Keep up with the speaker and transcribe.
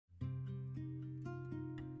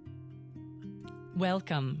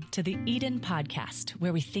Welcome to the Eden Podcast,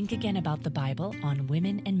 where we think again about the Bible on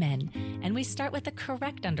women and men, and we start with the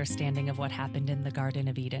correct understanding of what happened in the Garden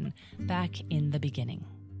of Eden, back in the beginning.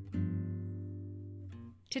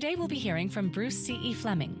 Today we'll be hearing from Bruce C.E.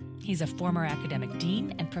 Fleming. He's a former academic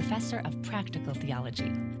dean and professor of practical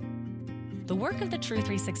theology. The work of the TRU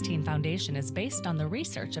 316 Foundation is based on the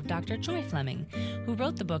research of Dr. Joy Fleming, who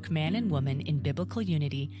wrote the book Man and Woman in Biblical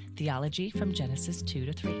Unity, Theology from Genesis 2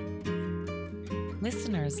 to 3.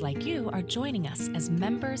 Listeners like you are joining us as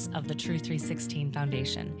members of the TRU 316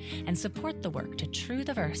 Foundation and support the work to true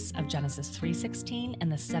the verse of Genesis 3:16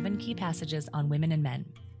 and the 7 key passages on women and men.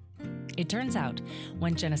 It turns out,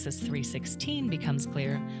 when Genesis 3:16 becomes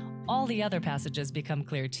clear, all the other passages become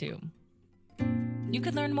clear too. You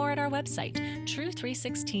can learn more at our website,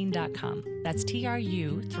 tru316.com. That's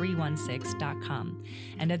TRU316.com.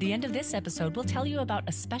 And at the end of this episode, we'll tell you about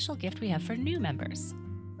a special gift we have for new members.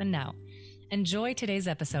 And now, enjoy today's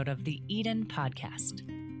episode of the Eden Podcast.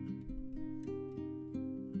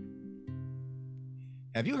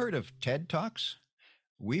 Have you heard of TED Talks?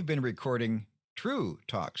 We've been recording TRU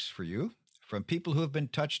Talks for you from people who have been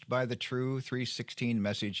touched by the TRU 316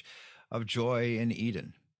 message of joy in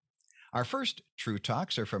Eden. Our first TRU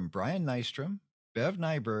Talks are from Brian Nystrom, Bev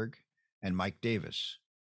Nyberg, and Mike Davis.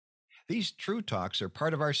 These TRU Talks are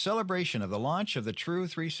part of our celebration of the launch of the TRU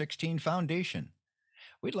 316 Foundation.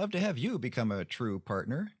 We'd love to have you become a TRU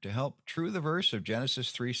partner to help true the verse of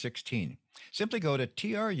Genesis 3:16. Simply go to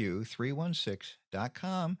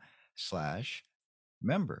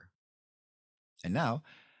tru316.com/member. And now,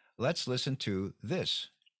 let's listen to this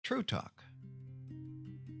TRU Talk.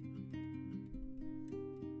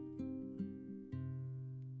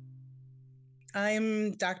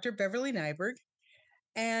 I'm Dr. Beverly Nyberg,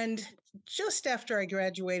 and just after I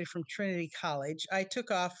graduated from Trinity College, I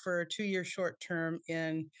took off for a 2-year short term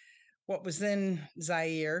in what was then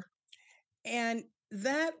Zaire, and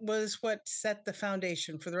that was what set the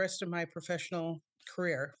foundation for the rest of my professional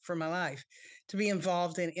career, for my life, to be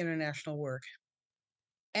involved in international work.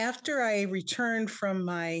 After I returned from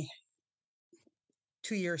my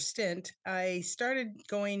 2-year stint, I started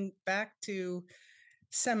going back to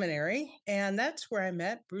seminary, and that's where I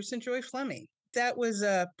met Bruce and Joy Fleming. That was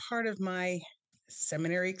a part of my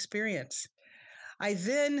seminary experience. I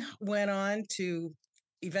then went on to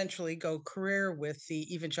eventually go career with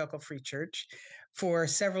the Evangelical Free Church for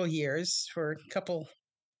several years, for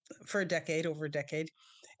a decade, over a decade.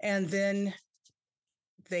 And then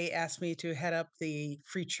they asked me to head up the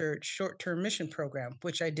Free Church short-term mission program,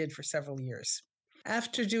 which I did for several years.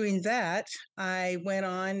 After doing that, I went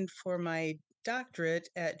on for my doctorate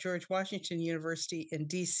at George Washington University in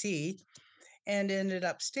DC and ended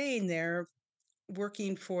up staying there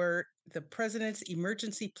working for the President's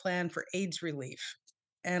Emergency Plan for AIDS Relief.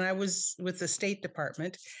 And I was with the State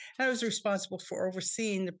Department. I was responsible for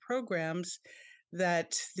overseeing the programs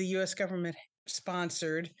that the U.S. government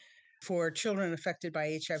sponsored for children affected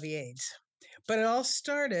by HIV/AIDS. But it all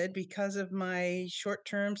started because of my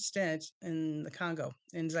short-term stint in the Congo,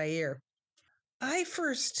 in Zaire. I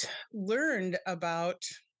first learned about,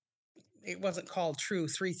 it wasn't called TRU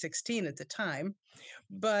 316 at the time,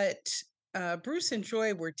 but Bruce and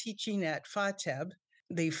Joy were teaching at FATEB,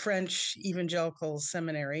 the French Evangelical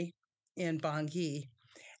Seminary in Bangui,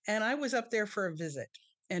 and I was up there for a visit.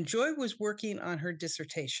 And Joy was working on her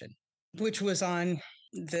dissertation, which was on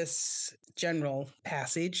this general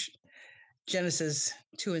passage, Genesis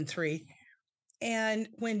 2 and 3. And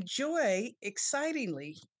when Joy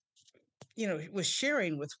excitingly, was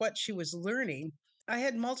sharing with what she was learning, I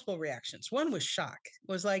had multiple reactions. One was shock. It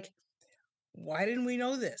was like, why didn't we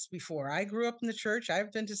know this before? I grew up in the church.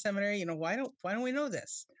 I've been to seminary. Why don't we know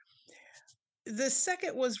this? The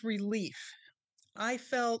second was relief. I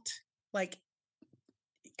felt like,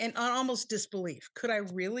 and almost disbelief. Could I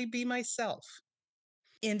really be myself?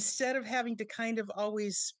 Instead of having to kind of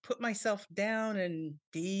always put myself down and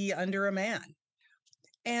be under a man.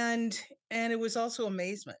 And it was also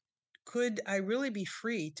amazement. Could I really be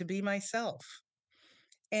free to be myself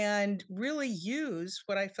and really use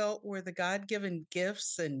what I felt were the God-given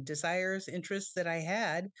gifts and desires, interests that I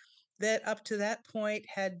had that up to that point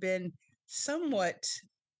had been somewhat,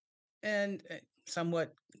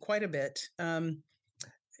 quite a bit.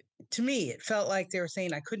 To me, it felt like they were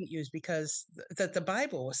saying I couldn't use because that the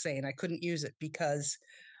Bible was saying I couldn't use it because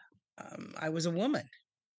I was a woman.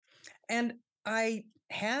 And I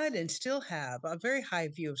had and still have a very high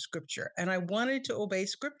view of Scripture, and I wanted to obey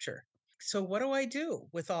Scripture. So what do I do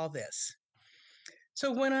with all this?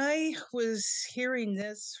 So when I was hearing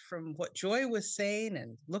this from what Joy was saying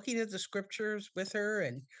and looking at the Scriptures with her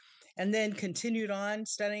and and then continued on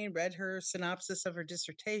studying, read her synopsis of her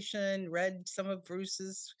dissertation, read some of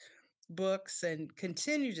Bruce's books, and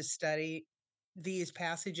continued to study these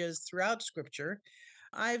passages throughout Scripture.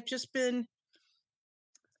 I've just been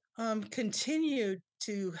continued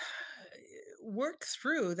to work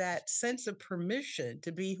through that sense of permission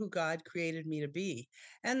to be who God created me to be,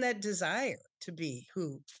 and that desire to be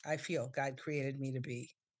who I feel God created me to be.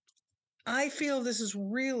 I feel this is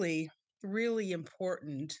really, really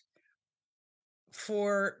important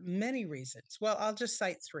for many reasons. Well, I'll just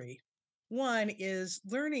cite three. One is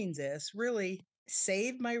learning this really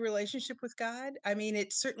saved my relationship with God. I mean,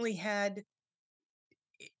 it certainly had.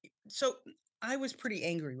 So I was pretty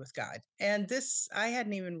angry with God. And this, I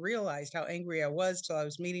hadn't even realized how angry I was till I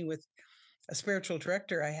was meeting with a spiritual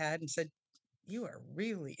director I had and said, "You are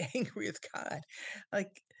really angry with God."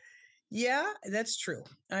 Like, yeah, that's true.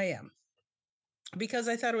 I am. Because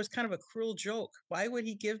I thought it was kind of a cruel joke. Why would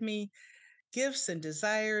he give me gifts and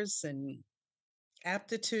desires and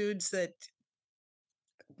aptitudes that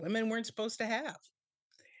women weren't supposed to have?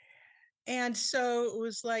 And so it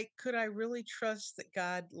was like, could I really trust that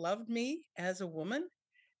God loved me as a woman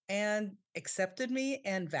and accepted me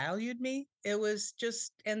and valued me? It was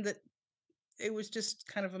just, and that it was just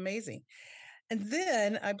kind of amazing. And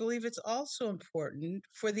then I believe it's also important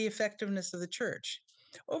for the effectiveness of the church.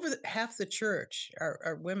 Half the church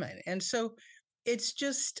are women. And so it's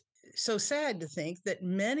just so sad to think that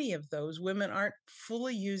many of those women aren't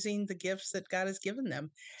fully using the gifts that God has given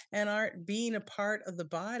them and aren't being a part of the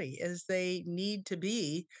body as they need to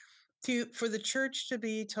be for the church to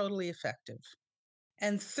be totally effective.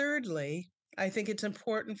 And thirdly, I think it's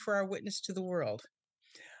important for our witness to the world.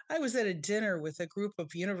 I was at a dinner with a group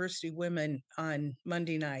of university women on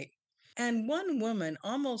Monday night, and one woman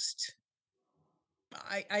almost,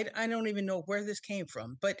 I don't even know where this came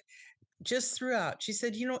from, but just throughout, she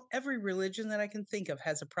said, every religion that I can think of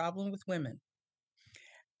has a problem with women.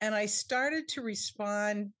 And I started to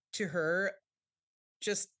respond to her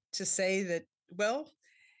just to say that, well,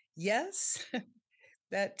 yes,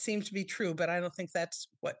 that seems to be true, but I don't think that's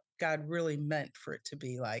what God really meant for it to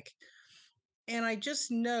be like. And I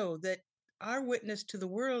just know that our witness to the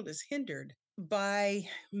world is hindered by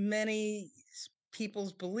many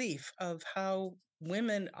people's belief of how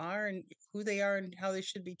women are and who they are and how they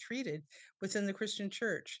should be treated within the Christian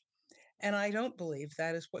church. And I don't believe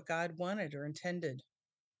that is what God wanted or intended.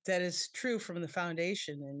 That is true from the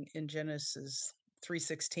foundation in Genesis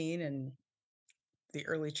 3:16 and the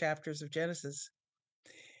early chapters of Genesis.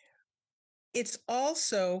 It's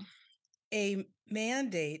also a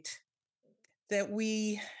mandate that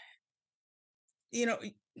we,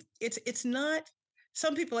 it's not,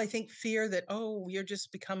 some people I think fear that, oh, you're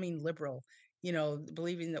just becoming liberal,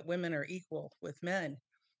 believing that women are equal with men.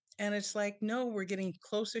 And it's like, no, we're getting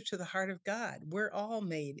closer to the heart of God. We're all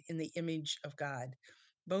made in the image of God,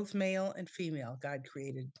 both male and female. God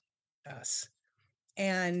created us.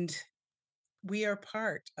 And we are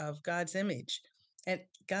part of God's image. And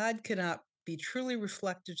God cannot be truly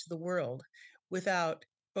reflected to the world without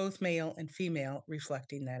both male and female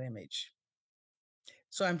reflecting that image.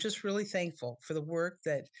 So I'm just really thankful for the work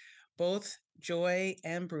that both Joy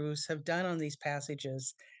and Bruce have done on these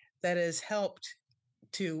passages that has helped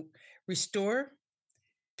to restore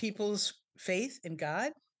people's faith in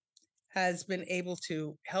God, has been able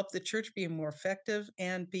to help the church be more effective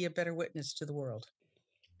and be a better witness to the world.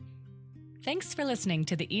 Thanks for listening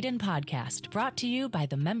to the Eden Podcast, brought to you by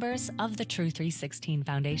the members of the TRU 316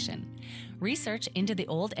 Foundation. Research into the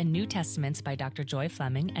Old and New Testaments by Dr. Joy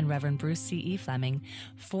Fleming and Reverend Bruce C.E. Fleming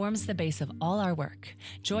forms the base of all our work.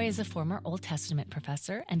 Joy is a former Old Testament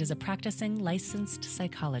professor and is a practicing licensed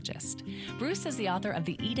psychologist. Bruce is the author of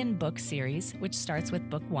the Eden Book series, which starts with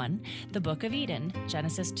Book 1, the Book of Eden,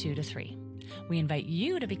 Genesis 2-3. We invite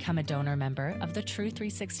you to become a donor member of the TRU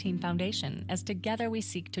 316 Foundation, as together we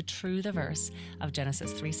seek to true the verse of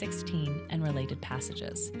Genesis 3:16 and related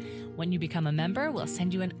passages. When you become a member, we'll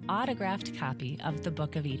send you an autographed copy of the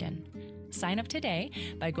Book of Eden. Sign up today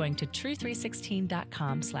by going to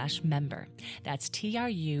tru316.com/member. That's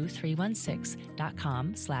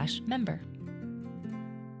TRU316.com/member.